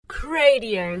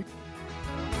Radio.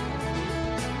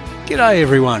 G'day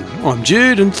everyone, I'm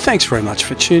Jude and thanks very much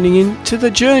for tuning in to The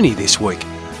Journey this week.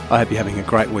 I hope you're having a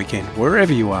great weekend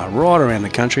wherever you are right around the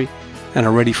country and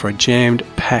are ready for a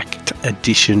jammed-packed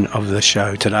edition of the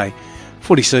show today.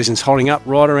 Footy season's holding up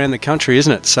right around the country,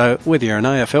 isn't it? So whether you're an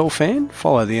AFL fan,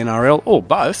 follow the NRL or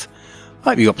both, I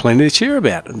hope you've got plenty to cheer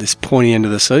about at this pointy end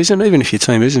of the season, even if your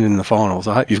team isn't in the finals.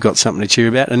 I hope you've got something to cheer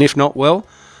about, and if not, well,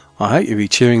 I hope you'll be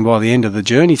cheering by the end of the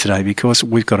journey today because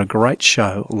we've got a great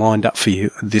show lined up for you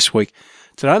this week.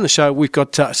 Today on the show, we've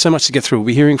got so much to get through. We'll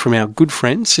be hearing from our good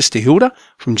friend, Sister Hilda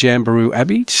from Jamberoo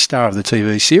Abbey, star of the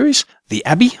TV series, The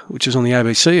Abbey, which was on the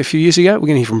ABC a few years ago. We're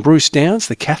going to hear from Bruce Downs,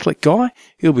 the Catholic guy.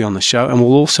 He'll be on the show, and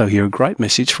we'll also hear a great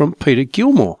message from Peter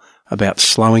Gilmore about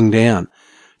slowing down.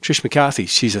 Trish McCarthy,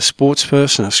 she's a sports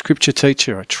person, a scripture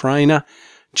teacher, a trainer,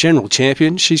 general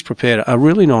champion. She's prepared a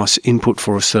really nice input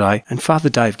for us today. And Father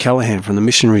Dave Callahan from the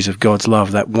Missionaries of God's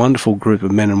Love, that wonderful group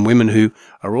of men and women who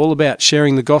are all about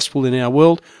sharing the gospel in our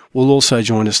world, will also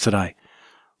join us today.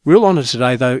 Real honour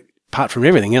today, though, apart from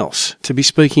everything else, to be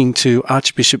speaking to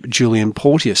Archbishop Julian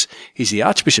Porteous. He's the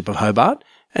Archbishop of Hobart,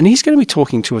 and he's going to be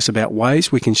talking to us about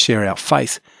ways we can share our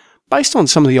faith based on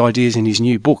some of the ideas in his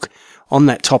new book on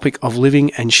that topic of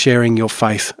living and sharing your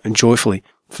faith joyfully.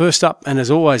 First up, and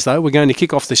as always though, we're going to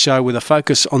kick off the show with a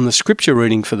focus on the scripture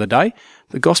reading for the day,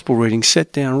 the gospel reading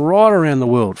set down right around the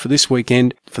world for this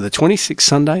weekend for the 26th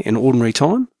Sunday in Ordinary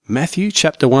Time, Matthew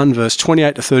chapter 1 verse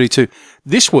 28 to 32.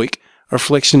 This week, a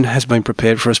reflection has been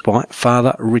prepared for us by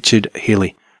Father Richard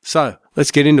Healy. So,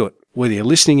 let's get into it. Whether you're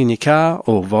listening in your car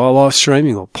or via live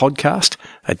streaming or podcast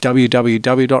at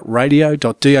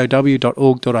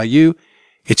www.radio.dow.org.au,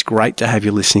 it's great to have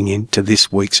you listening in to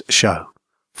this week's show.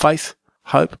 Faith,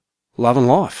 hope, love and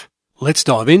life. Let's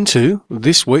dive into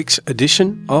this week's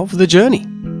edition of The Journey.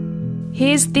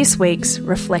 Here's this week's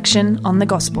reflection on the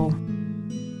gospel.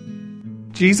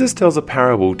 Jesus tells a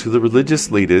parable to the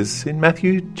religious leaders in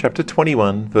Matthew chapter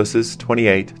 21 verses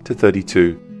 28 to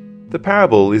 32. The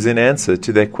parable is in answer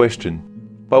to their question,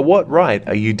 "By what right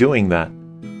are you doing that?"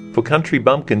 For country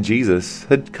bumpkin Jesus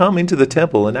had come into the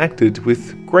temple and acted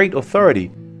with great authority,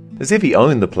 as if he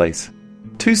owned the place.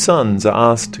 Two sons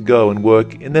are asked to go and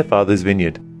work in their father's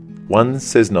vineyard. One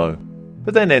says no,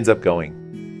 but then ends up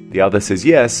going. The other says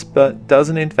yes, but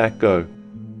doesn't in fact go.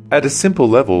 At a simple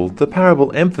level, the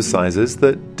parable emphasizes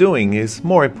that doing is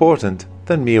more important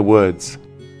than mere words.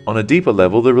 On a deeper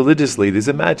level, the religious leaders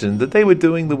imagined that they were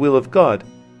doing the will of God,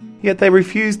 yet they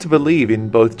refused to believe in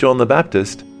both John the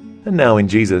Baptist and now in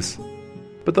Jesus.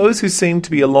 But those who seemed to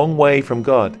be a long way from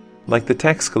God, like the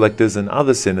tax collectors and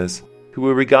other sinners, who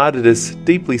were regarded as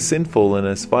deeply sinful and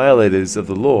as violators of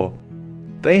the law,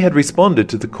 they had responded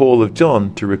to the call of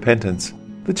John to repentance.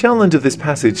 The challenge of this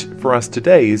passage for us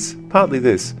today is partly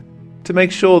this: to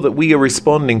make sure that we are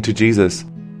responding to Jesus,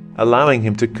 allowing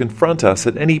him to confront us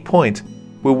at any point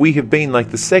where we have been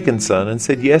like the second son and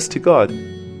said yes to God,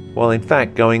 while in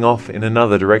fact going off in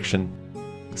another direction.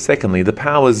 Secondly, the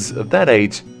powers of that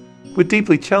age were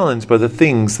deeply challenged by the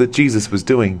things that Jesus was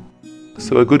doing.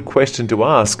 So a good question to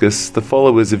ask us, the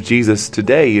followers of Jesus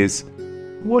today, is,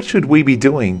 what should we be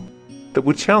doing that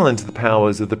would challenge the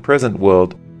powers of the present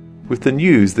world with the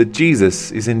news that Jesus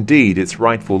is indeed its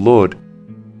rightful Lord?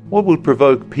 What would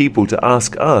provoke people to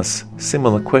ask us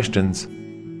similar questions?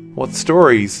 What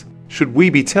stories should we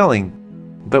be telling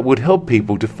that would help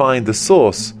people to find the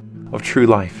source of true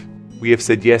life? We have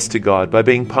said yes to God by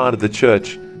being part of the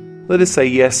church. Let us say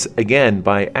yes again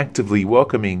by actively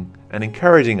welcoming and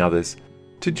encouraging others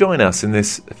to join us in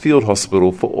this field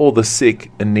hospital for all the sick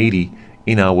and needy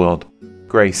in our world.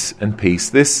 Grace and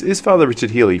peace. This is Father Richard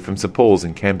Healy from St. Paul's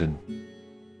in Camden.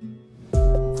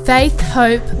 Faith,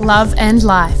 hope, love and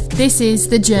life. This is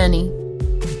The Journey.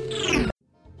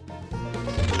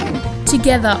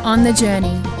 Together on The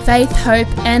Journey, faith, hope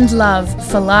and love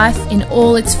for life in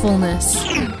all its fullness.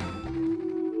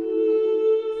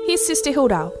 Here's Sister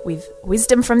Hilda with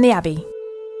Wisdom from the Abbey.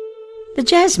 The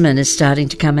jasmine is starting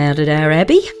to come out at our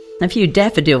abbey. A few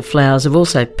daffodil flowers have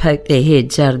also poked their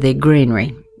heads out of their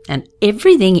greenery, and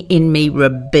everything in me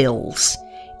rebels.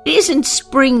 "It isn't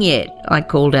spring yet," I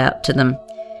called out to them.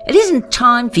 "It isn't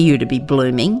time for you to be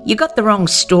blooming. You got the wrong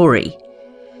story."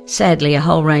 Sadly, a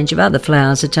whole range of other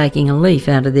flowers are taking a leaf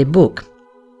out of their book,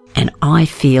 and I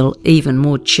feel even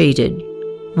more cheated.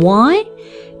 Why?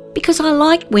 Because I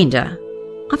like winter.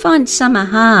 I find summer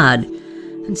hard,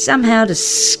 and somehow to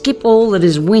skip all that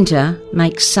is winter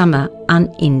makes summer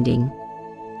unending.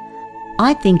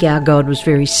 I think our God was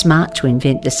very smart to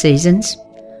invent the seasons.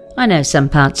 I know some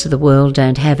parts of the world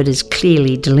don't have it as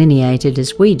clearly delineated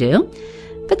as we do,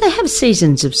 but they have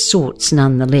seasons of sorts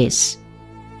nonetheless.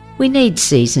 We need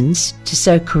seasons to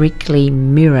so correctly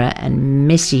mirror and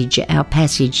message our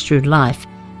passage through life,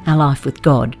 our life with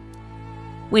God.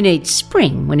 We need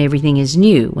spring when everything is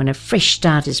new, when a fresh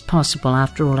start is possible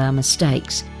after all our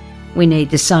mistakes. We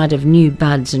need the sight of new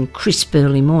buds and crisp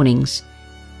early mornings.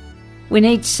 We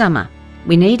need summer.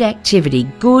 We need activity,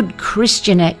 good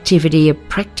Christian activity of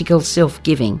practical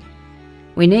self-giving.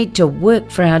 We need to work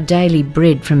for our daily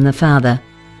bread from the Father.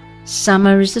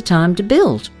 Summer is the time to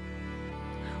build.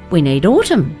 We need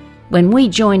autumn, when we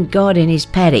join God in his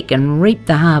paddock and reap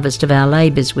the harvest of our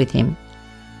labours with him.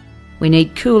 We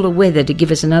need cooler weather to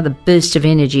give us another burst of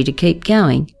energy to keep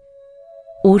going.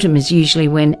 Autumn is usually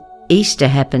when Easter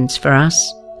happens for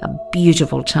us, a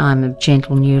beautiful time of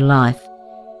gentle new life.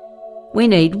 We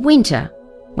need winter,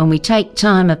 when we take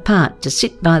time apart to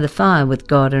sit by the fire with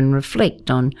God and reflect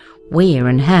on where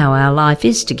and how our life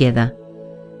is together.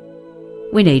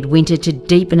 We need winter to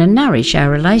deepen and nourish our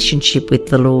relationship with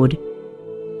the Lord.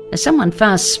 As someone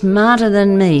far smarter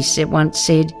than me once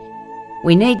said,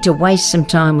 we need to waste some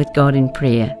time with God in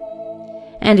prayer.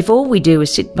 And if all we do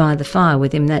is sit by the fire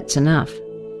with him, that's enough.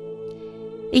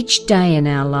 Each day in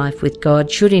our life with God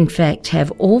should in fact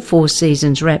have all 4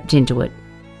 seasons wrapped into it.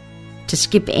 To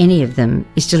skip any of them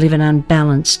is to live an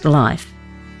unbalanced life.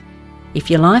 If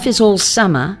your life is all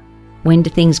summer, when do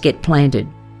things get planted?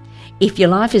 If your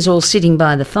life is all sitting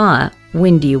by the fire,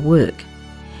 when do you work?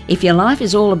 If your life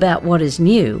is all about what is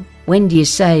new, when do you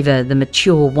savour the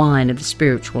mature wine of the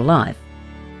spiritual life?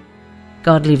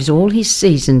 God lives all his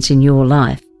seasons in your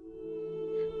life.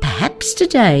 Perhaps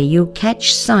today you'll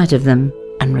catch sight of them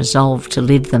and resolve to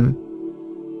live them.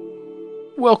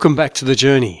 Welcome back to The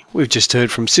Journey. We've just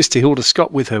heard from Sister Hilda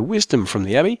Scott with her wisdom from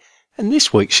the Abbey, and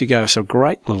this week she gave us a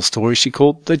great little story she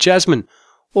called The Jasmine,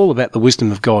 all about the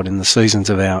wisdom of God in the seasons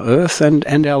of our earth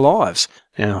and our lives.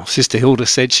 Now, Sister Hilda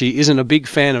said she isn't a big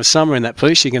fan of summer in that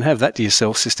piece. You can have that to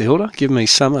yourself, Sister Hilda. Give me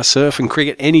summer, surf and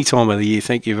cricket any time of the year,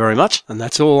 thank you very much. And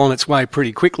that's all on its way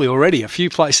pretty quickly already. A few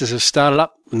places have started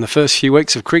up in the first few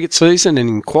weeks of cricket season, and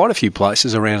in quite a few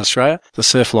places around Australia, the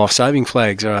surf life-saving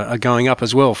flags are going up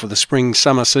as well for the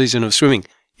spring-summer season of swimming.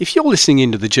 If you're listening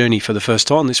into The Journey for the first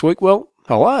time this week, well,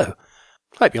 hello.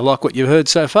 Hope you like what you've heard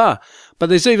so far. But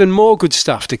there's even more good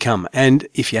stuff to come. And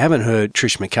if you haven't heard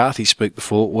Trish McCarthy speak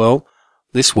before, well,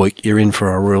 this week you're in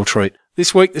for a real treat.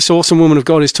 This week, this awesome woman of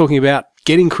God is talking about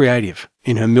getting creative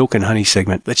in her Milk and Honey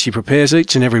segment that she prepares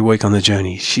each and every week on The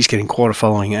Journey. She's getting quite a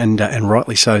following, and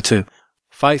rightly so too.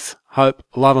 Faith, hope,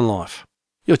 love and life.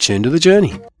 You're tuned to The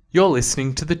Journey. You're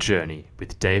listening to The Journey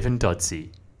with Dave and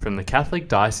Dodsey from the Catholic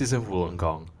Diocese of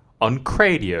Wollongong on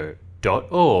cradio.org.au.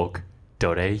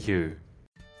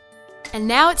 And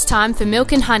now it's time for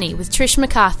Milk and Honey with Trish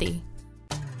McCarthy.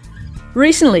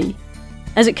 Recently,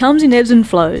 as it comes in ebbs and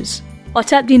flows, I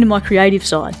tapped into my creative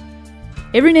side.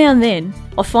 Every now and then,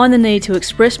 I find the need to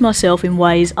express myself in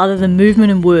ways other than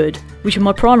movement and word, which are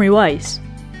my primary ways.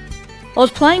 I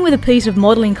was playing with a piece of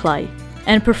modelling clay,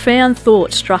 and a profound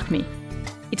thought struck me.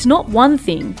 It's not one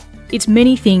thing, it's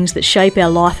many things that shape our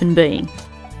life and being.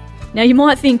 Now you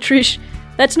might think, Trish,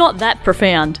 that's not that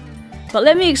profound, but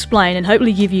let me explain and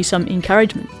hopefully give you some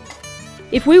encouragement.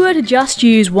 If we were to just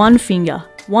use one finger,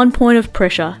 one point of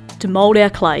pressure to mould our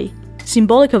clay,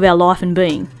 symbolic of our life and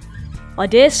being, I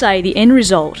dare say the end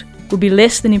result would be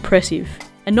less than impressive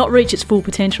and not reach its full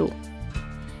potential.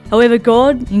 However,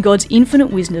 God, in God's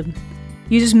infinite wisdom,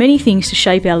 uses many things to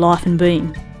shape our life and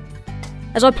being.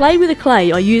 As I played with the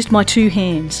clay, I used my 2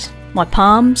 hands, my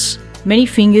palms, many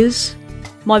fingers,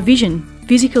 my vision,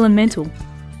 physical and mental,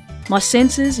 my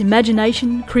senses,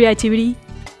 imagination, creativity.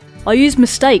 I used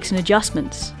mistakes and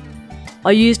adjustments.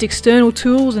 I used external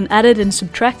tools and added and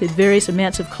subtracted various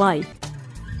amounts of clay,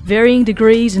 varying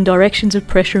degrees and directions of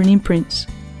pressure and imprints.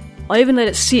 I even let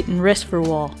it sit and rest for a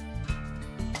while.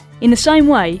 In the same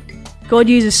way, God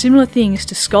uses similar things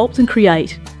to sculpt and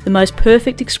create the most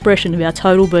perfect expression of our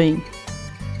total being.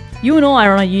 You and I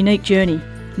are on a unique journey,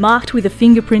 marked with the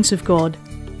fingerprints of God,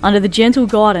 under the gentle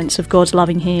guidance of God's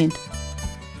loving hand.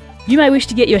 You may wish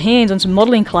to get your hands on some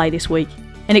modelling clay this week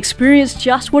and experience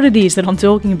just what it is that I'm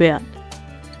talking about.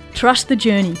 Trust the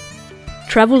journey,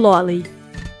 travel lightly,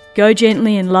 go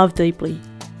gently and love deeply.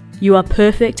 You are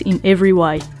perfect in every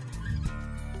way.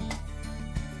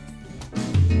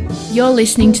 You're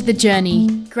listening to The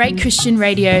Journey, great Christian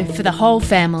radio for the whole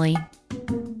family.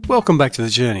 Welcome back to The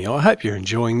Journey. I hope you're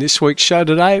enjoying this week's show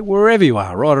today, wherever you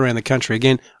are, right around the country.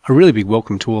 Again, a really big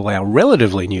welcome to all our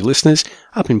relatively new listeners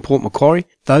up in Port Macquarie,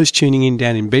 those tuning in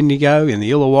down in Bendigo, in the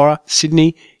Illawarra,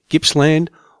 Sydney, Gippsland,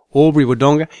 Albury,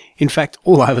 Wodonga, in fact,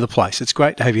 all over the place. It's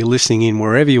great to have you listening in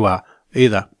wherever you are,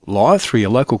 either live through your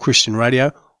local Christian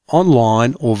radio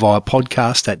online or via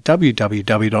podcast at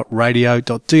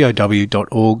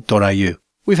www.radio.dow.org.au.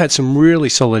 We've had some really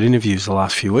solid interviews the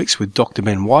last few weeks with Dr.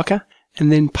 Ben Weicker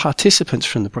and then participants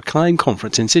from the Proclaim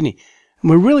Conference in Sydney. And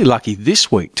we're really lucky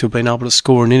this week to have been able to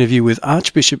score an interview with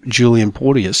Archbishop Julian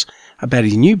Porteous about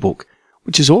his new book,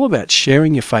 which is all about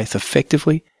sharing your faith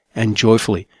effectively and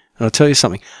joyfully. And I'll tell you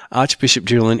something, Archbishop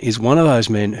Julian is one of those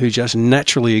men who just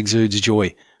naturally exudes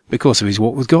joy because of his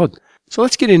walk with God. So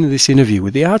let's get into this interview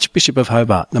with the Archbishop of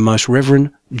Hobart, the Most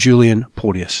Reverend Julian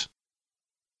Porteous.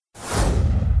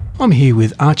 I'm here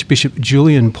with Archbishop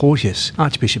Julian Porteous,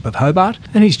 Archbishop of Hobart,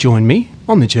 and he's joined me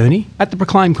on the journey at the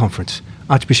Proclaim Conference.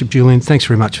 Archbishop Julian, thanks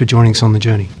very much for joining us on the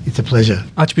journey. It's a pleasure.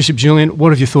 Archbishop Julian,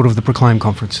 what have you thought of the Proclaim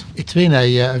Conference? It's been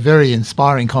a very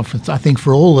inspiring conference, I think,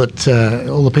 for all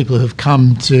the people who have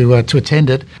come to attend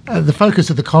it. The focus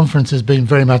of the conference has been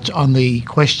very much on the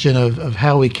question of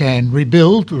how we can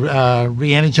rebuild,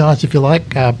 re-energise, if you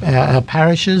like, our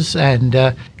parishes. And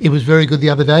it was very good the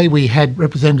other day. We had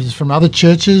representatives from other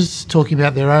churches talking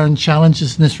about their own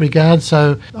challenges in this regard.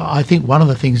 So I think one of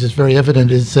the things that's very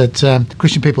evident is that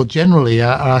Christian people generally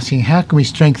are asking how can we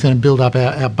strengthen and build up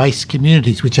our base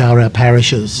communities, which are our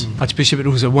parishes. Archbishop, it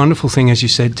was a wonderful thing, as you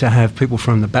said, to have people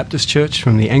from the Baptist Church,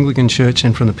 from the Anglican Church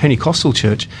and from the Pentecostal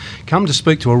Church come to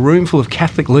speak to a room full of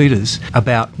Catholic leaders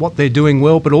about what they're doing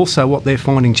well, but also what they're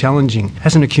finding challenging.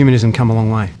 Hasn't ecumenism come a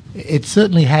long way? It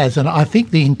certainly has, and I think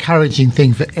the encouraging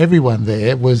thing for everyone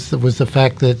there was the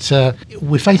fact that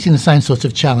we're facing the same sorts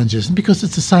of challenges, and because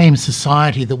it's the same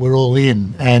society that we're all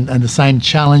in, and the same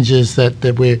challenges that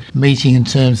we're meeting in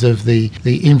terms of the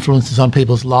influences on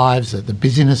people's lives, the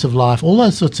busyness of life, all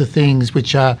those sorts of things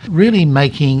which are really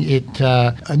making it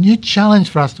a new challenge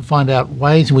for us to find out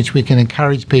ways in which we can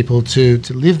encourage people to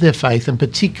live their faith, and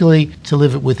particularly to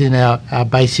live it within our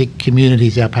basic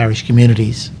communities, our parish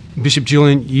communities. Bishop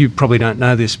Julian, you probably don't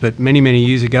know this, but many, many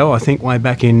years ago, I think way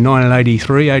back in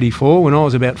 1983-84, when I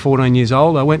was about 14 years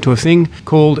old, I went to a thing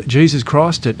called Jesus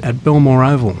Christ at Belmore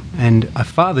Oval, and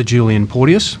Father Julian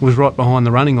Porteous was right behind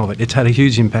the running of it. It's had a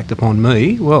huge impact upon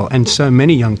me, well, and so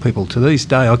many young people. To this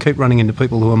day, I keep running into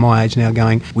people who are my age now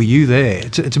going, were you there?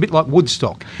 It's a bit like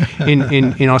Woodstock in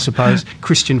I suppose,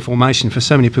 Christian formation for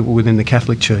so many people within the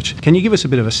Catholic Church. Can you give us a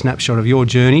bit of a snapshot of your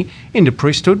journey into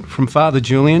priesthood, from Father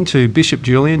Julian to Bishop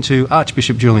Julian to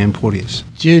Archbishop Julian Porteous?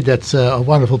 Jude, that's a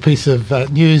wonderful piece of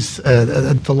news.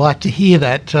 A delight to hear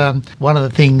that. One of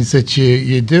the things that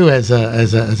you do as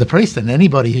a priest, and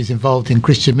anybody who's involved in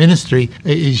Christian ministry,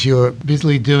 is you're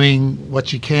busily doing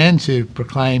what you can to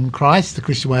proclaim Christ, the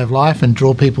Christian way of life, and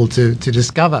draw people to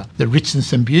discover the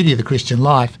richness and beauty of the Christian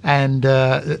life. And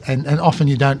often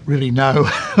you don't really know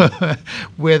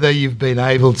whether you've been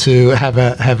able to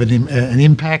have an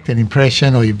impact, an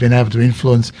impression, or you've been able to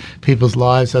influence people's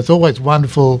lives. So it's always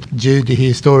wonderful, Jude, to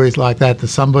hear stories like that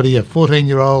somebody, a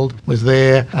 14-year-old, was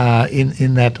there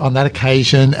on that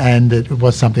occasion, and it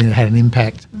was something that had an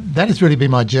impact. That has really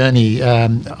been my journey.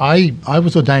 I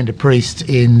was ordained a priest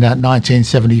in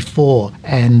 1974,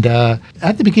 and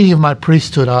at the beginning of my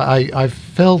priesthood, I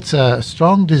felt a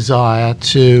strong desire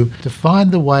to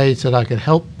find the ways that I could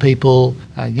help people,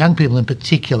 young people in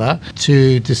particular,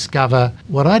 to discover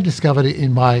what I discovered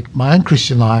in my own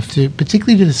Christian life,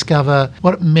 particularly to discover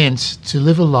what it meant to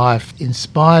live a life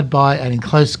inspired by and in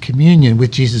close communion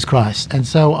with Jesus Christ. And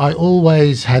so I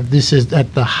always had this as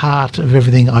at the heart of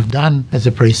everything I've done as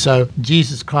a priest. So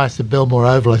Jesus Christ at Belmore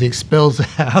Oval, I think, spells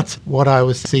out what I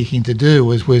was seeking to do,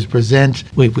 was present.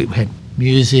 We had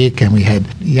music, and we had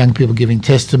young people giving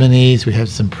testimonies. We had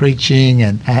some preaching,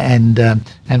 and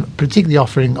particularly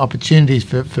offering opportunities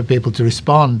for people to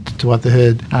respond to what they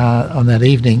heard on that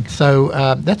evening. So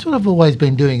that's what I've always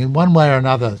been doing in one way or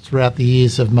another throughout the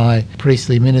years of my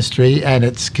priestly ministry, and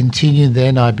it's continued.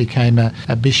 Then I became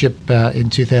a bishop in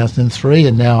 2003,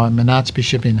 and now I'm an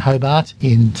archbishop in Hobart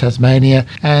in Tasmania,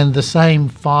 and the same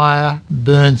fire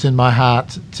burns in my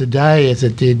heart today as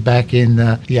it did back in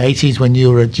the 80s when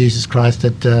you were at Jesus Christ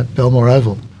at Belmore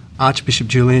Oval. Archbishop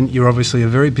Julian, you're obviously a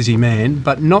very busy man,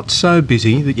 but not so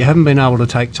busy that you haven't been able to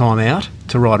take time out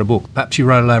to write a book. Perhaps you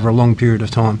wrote it over a long period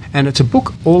of time. And it's a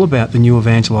book all about the new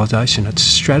evangelisation. It's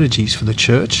strategies for the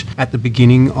church at the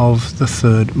beginning of the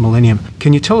third millennium.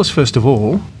 Can you tell us, first of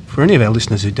all, for any of our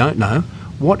listeners who don't know,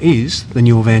 what is the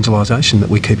new evangelisation that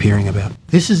we keep hearing about?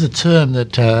 This is a term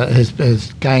that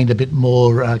has gained a bit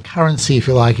more currency, if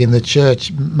you like, in the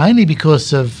church, mainly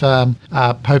because of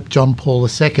Pope John Paul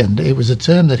II. It was a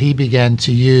term that he began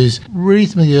to use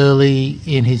reasonably early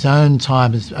in his own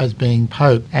time as being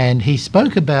Pope. And he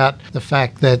spoke about the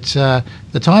fact that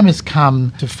the time has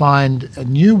come to find a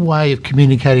new way of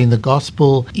communicating the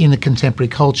gospel in a contemporary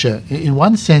culture. In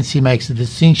one sense, he makes a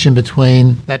distinction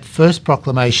between that first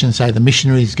proclamation, say the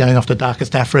missionaries going off to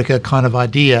darkest Africa kind of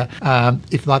idea,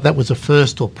 if like that was a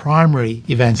first or primary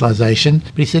evangelization.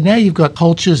 But he said now you've got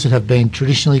cultures that have been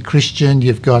traditionally Christian,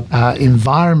 you've got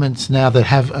environments now that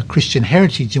have a Christian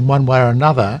heritage in one way or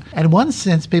another. And in one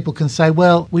sense, people can say,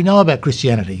 well, we know about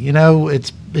Christianity. You know,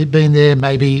 it's been there,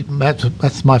 maybe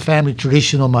that's my family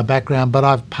tradition or my background, but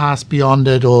I've passed beyond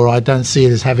it, or I don't see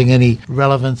it as having any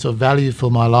relevance or value for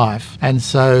my life. And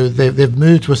so they've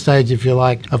moved to a stage, if you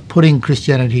like, of putting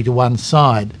Christianity to one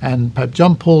side. And Pope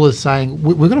John Paul is saying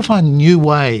we've got to find new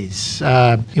ways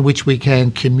in which we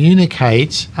can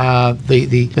communicate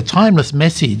the timeless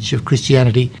message of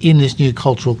Christianity in this new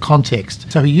cultural context.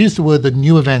 So he used the word the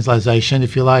new evangelization,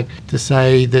 if you like, to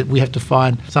say that we have to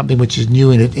find something which is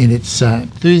new in its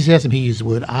enthusiasm. He used the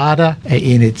word ardour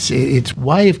in its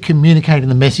way of communicating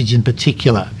the message in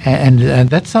particular, and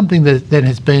that's something that then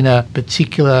has been a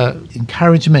particular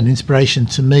encouragement, inspiration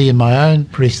to me in my own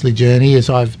priestly journey as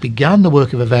I've begun the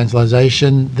work of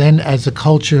evangelisation. Then as the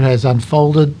culture has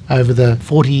unfolded over the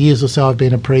 40 years or so I've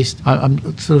been a priest, I'm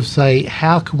sort of say,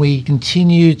 how can we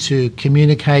continue to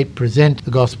communicate, present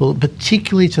the gospel,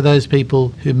 particularly to those people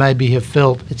who maybe have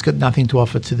felt it's got nothing to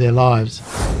offer to their lives.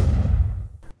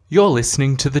 You're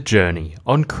listening to The Journey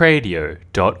on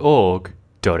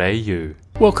cradio.org.au.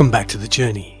 Welcome back to The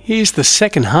Journey. Here's the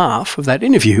second half of that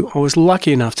interview I was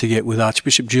lucky enough to get with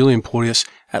Archbishop Julian Porteous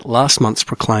at last month's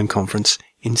Proclaim conference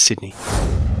in Sydney.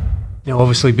 Now,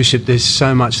 obviously, Bishop, there's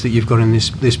so much that you've got in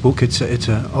this book. It's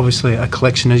obviously a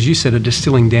collection, as you said, a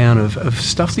distilling down of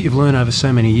stuff that you've learned over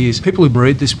so many years. People who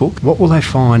read this book, what will they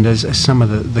find as some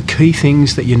of the key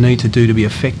things that you need to do to be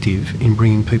effective in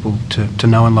bringing people to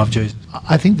know and love Jesus?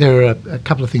 I think there are a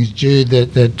couple of things, Jude,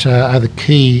 that are the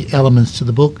key elements to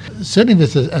the book. Certainly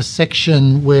there's a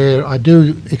section where I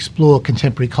do explore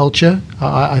contemporary culture.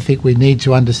 I think we need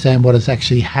to understand what has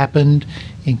actually happened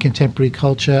in contemporary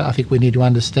culture. I think we need to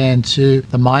understand too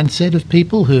the mindset of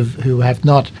people who have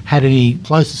not had any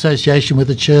close association with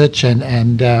the church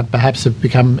and perhaps have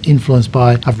become influenced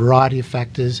by a variety of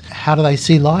factors. How do they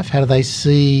see life? How do they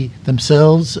see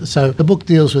themselves? So the book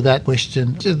deals with that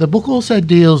question. The book also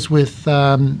deals with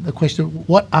the question of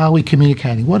what are we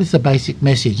communicating? What is the basic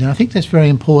message? And I think that's very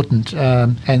important.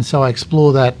 And so I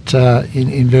explore that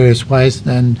in various ways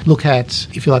and look at,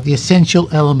 if you like, the essential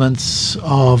elements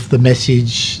of the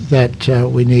message that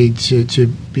we need to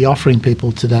be offering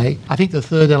people today. I think the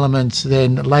third element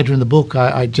then later in the book,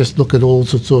 I just look at all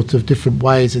sorts of different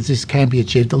ways that this can be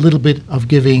achieved. A little bit of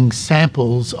giving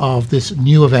samples of this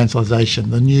new evangelisation,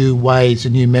 the new ways, the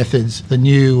new methods, the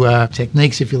new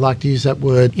techniques, if you like to use that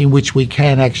word, in which we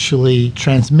can actually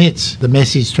transmit the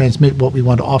message, transmit what we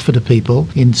want to offer to people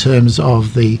in terms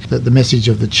of the message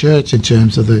of the church, in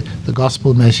terms of the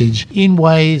gospel message, in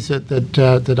ways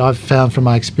that I've found from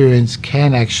my experience can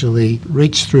actually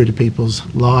reach through to people's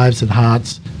lives and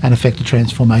hearts and affect a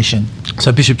transformation.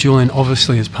 So Bishop Julian,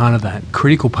 obviously as part of that,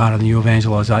 critical part of the new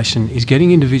evangelisation is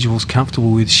getting individuals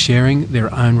comfortable with sharing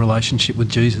their own relationship with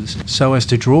Jesus so as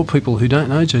to draw people who don't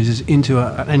know Jesus into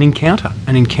an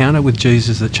encounter with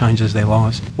Jesus that changes their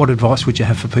lives. What advice would you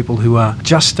have for people who are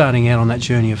just starting out on that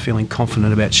journey of feeling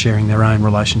confident about sharing their own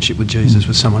relationship with Jesus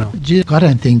with someone else? I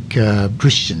don't think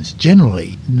Christians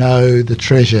generally know the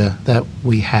treasure that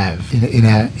we have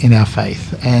in our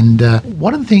faith. And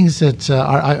one of the things that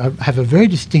I have a very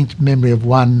distinct memory of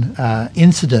one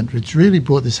incident which really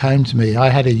brought this home to me. I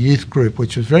had a youth group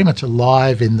which was very much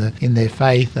alive in their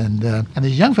faith, and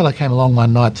this young fellow came along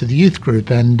one night to the youth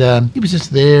group, and he was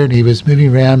just there and he was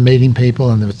moving around meeting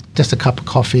people, and there was just a cup of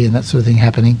coffee and that sort of thing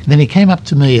happening. And then he came up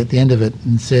to me at the end of it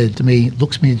and said to me,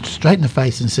 looks me straight in the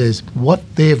face and says, "What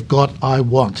they've got, I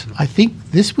want." I think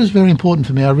this was very important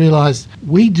for me. I realised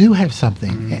we do have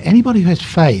something. Anybody who has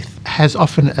faith has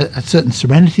often a certain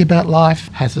serenity about life,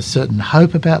 has a certain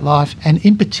hope about life, and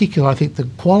in particular I think the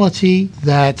quality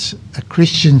that a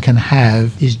Christian can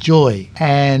have is joy.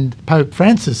 And Pope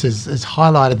Francis has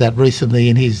highlighted that recently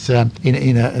in his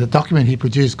in a document he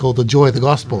produced called The Joy of the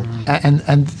Gospel.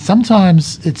 And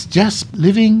sometimes it's just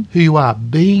living who you are,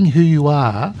 being who you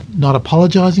are, not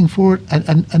apologising for it,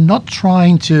 and not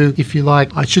trying to, if you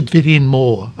like, I should fit in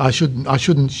more. I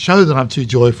shouldn't show that I'm too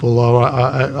joyful.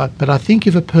 But I think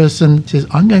if a person says,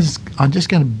 I'm just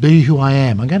going to be who I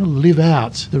am, I'm going to live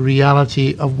out the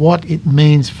reality of what it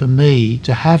means for me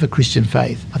to have a Christian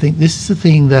faith. I think this is the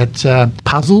thing that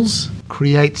puzzles,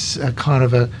 creates a kind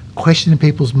of a question in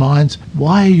people's minds.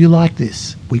 Why are you like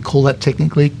this? We call that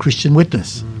technically Christian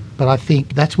witness. But I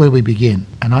think that's where we begin.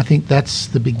 And I think that's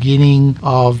the beginning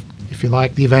of, if if you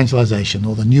like, the evangelization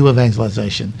or the new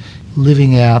evangelization,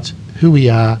 living out who we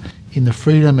are in the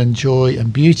freedom and joy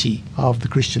and beauty of the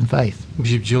Christian faith.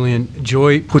 Bishop Julian,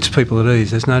 joy puts people at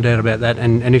ease. There's no doubt about that.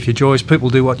 And if you're joyous, people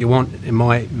do what you want. In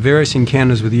my various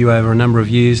encounters with you over a number of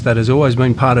years, that has always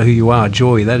been part of who you are,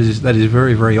 joy. That is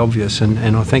very, very obvious. And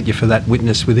I thank you for that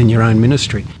witness within your own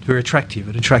ministry. It's very attractive.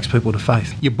 It attracts people to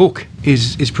faith. Your book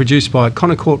is produced by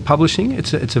Connor Court Publishing.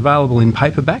 It's available in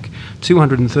paperback,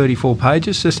 234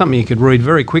 pages. There's something you could read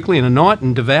very quickly in a night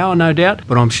and devour, no doubt.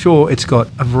 But I'm sure it's got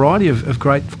a variety of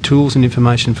great tools and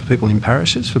information for people in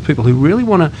parishes, for people who really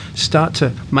want to start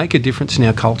to make a difference in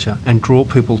our culture and draw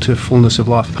people to fullness of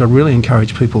life. But I really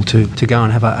encourage people to go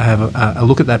and have a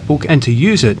look at that book and to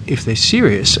use it if they're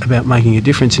serious about making a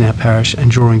difference in our parish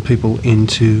and drawing people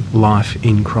into life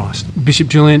in Christ. Bishop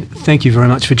Julian, thank you very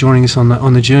much for joining us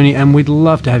on the journey, and we'd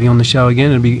love to have you on the show again.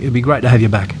 It'd be great to have you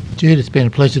back. Jude, it's been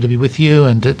a pleasure to be with you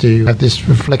and to have this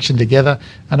reflection together,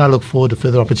 and I look forward to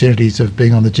further opportunities of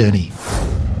being on the journey.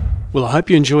 Well, I hope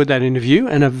you enjoyed that interview,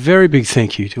 and a very big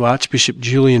thank you to Archbishop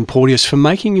Julian Porteous for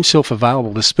making himself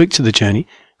available to speak to the journey.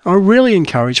 I really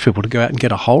encourage people to go out and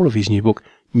get a hold of his new book,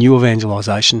 New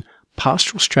Evangelisation,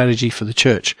 Pastoral Strategy for the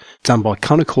Church. It's done by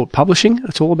Connor Court Publishing.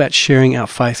 It's all about sharing our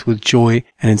faith with joy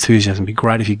and enthusiasm. It'd be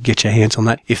great if you could get your hands on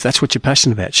that, if that's what you're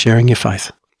passionate about, sharing your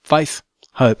faith. Faith,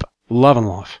 hope, love and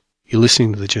life. You're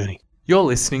listening to The Journey. You're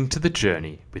listening to The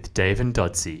Journey with Dave and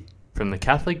Dodsey from the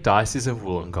Catholic Diocese of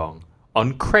Wollongong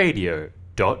on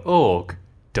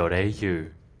cradio.org.au.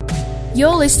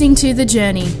 You're listening to The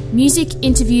Journey, music,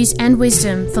 interviews and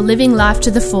wisdom for living life to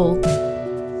the full.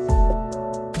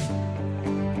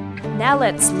 Now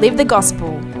let's live the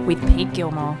gospel with Pete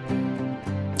Gilmore.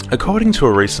 According to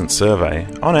a recent survey,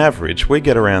 on average we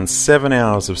get around 7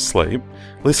 hours of sleep,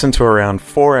 listen to around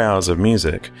 4 hours of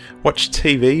music, watch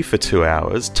TV for 2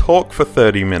 hours, talk for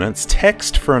 30 minutes,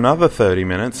 text for another 30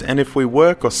 minutes, and if we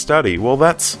work or study, well,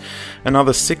 that's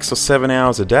another 6 or 7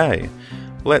 hours a day.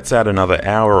 Let's add another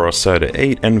hour or so to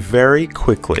eat, and very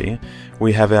quickly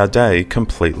we have our day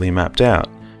completely mapped out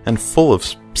and full of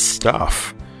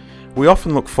stuff. We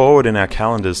often look forward in our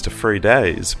calendars to free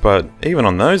days, but even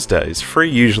on those days, free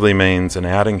usually means an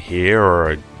outing here or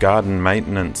a garden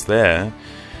maintenance there.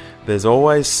 There's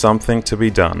always something to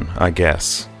be done, I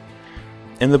guess.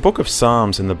 In the book of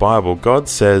Psalms in the Bible, God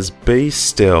says, "Be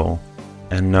still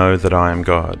and know that I am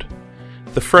God."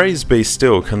 The phrase "be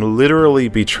still" can literally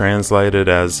be translated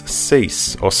as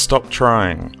cease or stop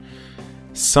trying.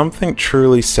 Something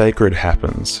truly sacred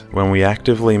happens when we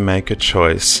actively make a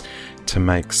choice to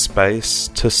make space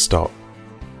to stop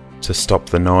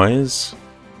the noise,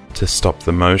 to stop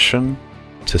the motion,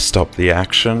 to stop the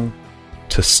action,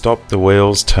 to stop the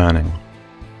wheels turning,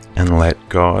 and let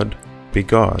God be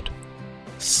God.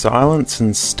 Silence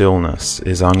and stillness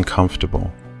is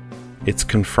uncomfortable. It's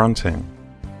confronting.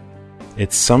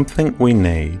 It's something we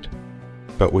need,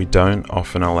 but we don't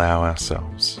often allow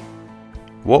ourselves.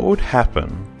 What would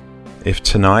happen if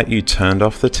tonight you turned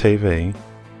off the TV,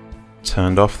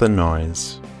 turned off the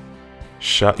noise,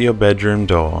 shut your bedroom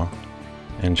door,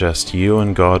 and just you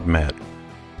and God met?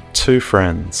 Two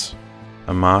friends,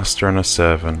 a master and a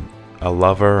servant, a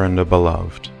lover and a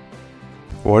beloved.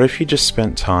 What if you just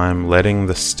spent time letting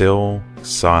the still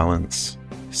silence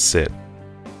sit?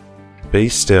 Be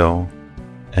still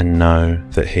and know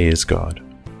that He is God.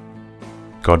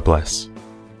 God bless.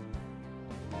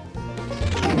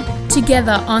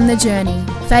 Together on the journey,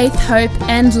 faith, hope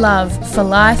and love for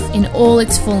life in all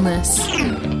its fullness.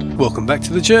 Welcome back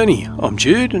to The Journey. I'm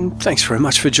Jude, and thanks very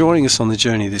much for joining us on The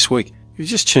Journey this week. If you've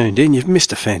just tuned in, you've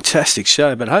missed a fantastic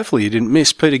show, but hopefully you didn't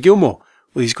miss Peter Gilmore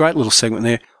with his great little segment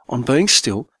there on being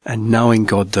still and knowing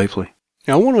God deeply.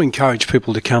 Now, I want to encourage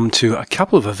people to come to a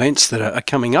couple of events that are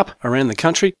coming up around the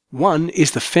country. One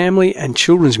is the Family and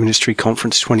Children's Ministry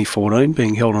Conference 2014,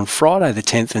 being held on Friday the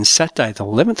 10th and Saturday the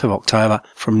 11th of October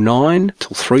from 9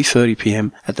 till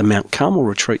 3:30pm at the Mount Carmel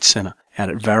Retreat Centre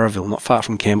out at Varraville, not far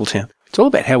from Campbelltown. It's all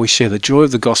about how we share the joy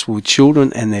of the gospel with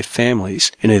children and their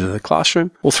families in either the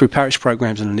classroom or through parish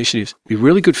programs and initiatives. It'd be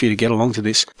really good for you to get along to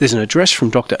this. There's an address from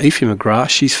Dr. Aoife McGrath.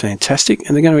 She's fantastic,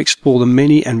 and they're going to explore the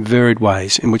many and varied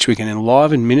ways in which we can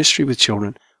enliven ministry with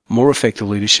children more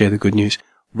effectively to share the good news.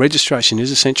 Registration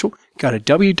is essential. Go to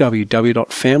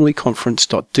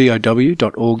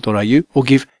www.familyconference.dow.org.au or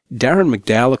give Darren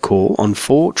McDowell a call on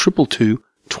 4222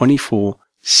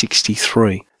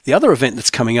 2463. The other event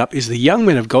that's coming up is the Young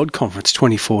Men of God Conference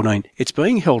 2014. It's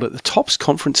being held at the Tops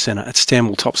Conference Centre at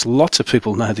Stanwell Tops. Lots of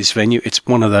people know this venue. It's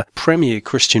one of the premier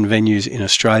Christian venues in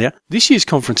Australia. This year's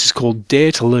conference is called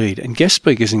Dare to Lead, and guest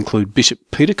speakers include Bishop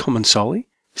Peter Comensoli,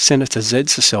 Senator Zed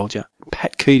Seselja,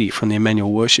 Pat Keedy from the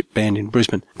Emmanuel Worship Band in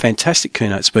Brisbane. Fantastic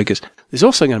keynote speakers. There's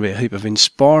also going to be a heap of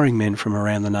inspiring men from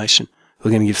around the nation who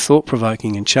are going to give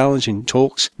thought-provoking and challenging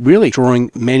talks, really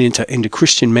drawing men into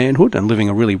Christian manhood and living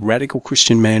a really radical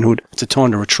Christian manhood. It's a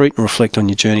time to retreat and reflect on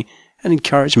your journey and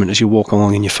encouragement as you walk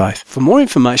along in your faith. For more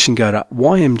information, go to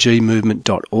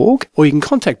ymgmovement.org, or you can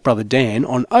contact Brother Dan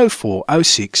on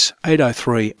 0406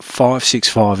 803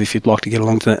 565 if you'd like to get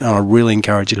along to that, and I really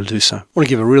encourage you to do so. I want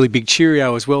to give a really big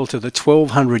cheerio as well to the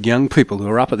 1,200 young people who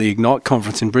are up at the Ignite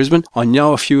conference in Brisbane. I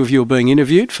know a few of you are being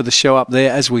interviewed for the show up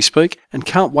there as we speak, and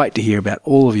can't wait to hear about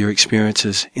all of your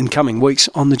experiences in coming weeks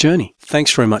on The Journey.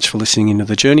 Thanks very much for listening into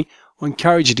The Journey. I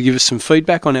encourage you to give us some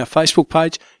feedback on our Facebook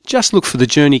page. Just look for The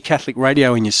Journey Catholic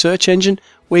Radio in your search engine,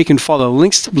 where you can follow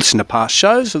links to listen to past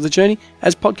shows of The Journey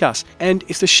as podcasts. And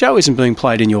if the show isn't being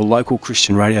played in your local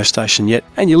Christian radio station yet,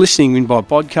 and you're listening in by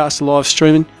podcast or live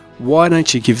streaming, why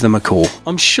don't you give them a call?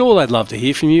 I'm sure they'd love to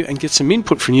hear from you and get some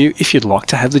input from you if you'd like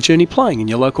to have The Journey playing in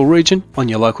your local region on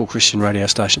your local Christian radio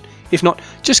station. If not,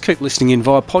 just keep listening in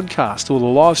via podcast or the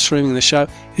live streaming of the show.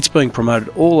 It's being promoted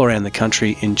all around the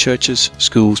country in churches,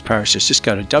 schools, parishes. Just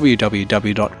go to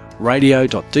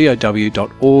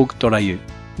www.radio.dow.org.au.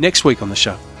 Next week on the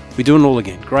show, we're doing it all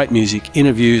again. Great music,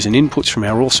 interviews and inputs from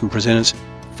our awesome presenters.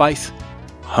 Faith,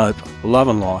 hope, love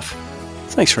and life.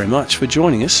 Thanks very much for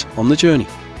joining us on The Journey.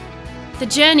 The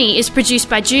Journey is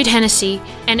produced by Jude Hennessy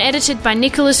and edited by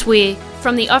Nicholas Weir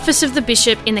from the Office of the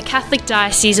Bishop in the Catholic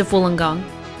Diocese of Wollongong.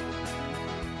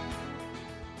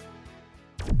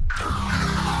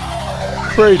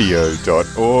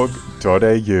 Radio.org.au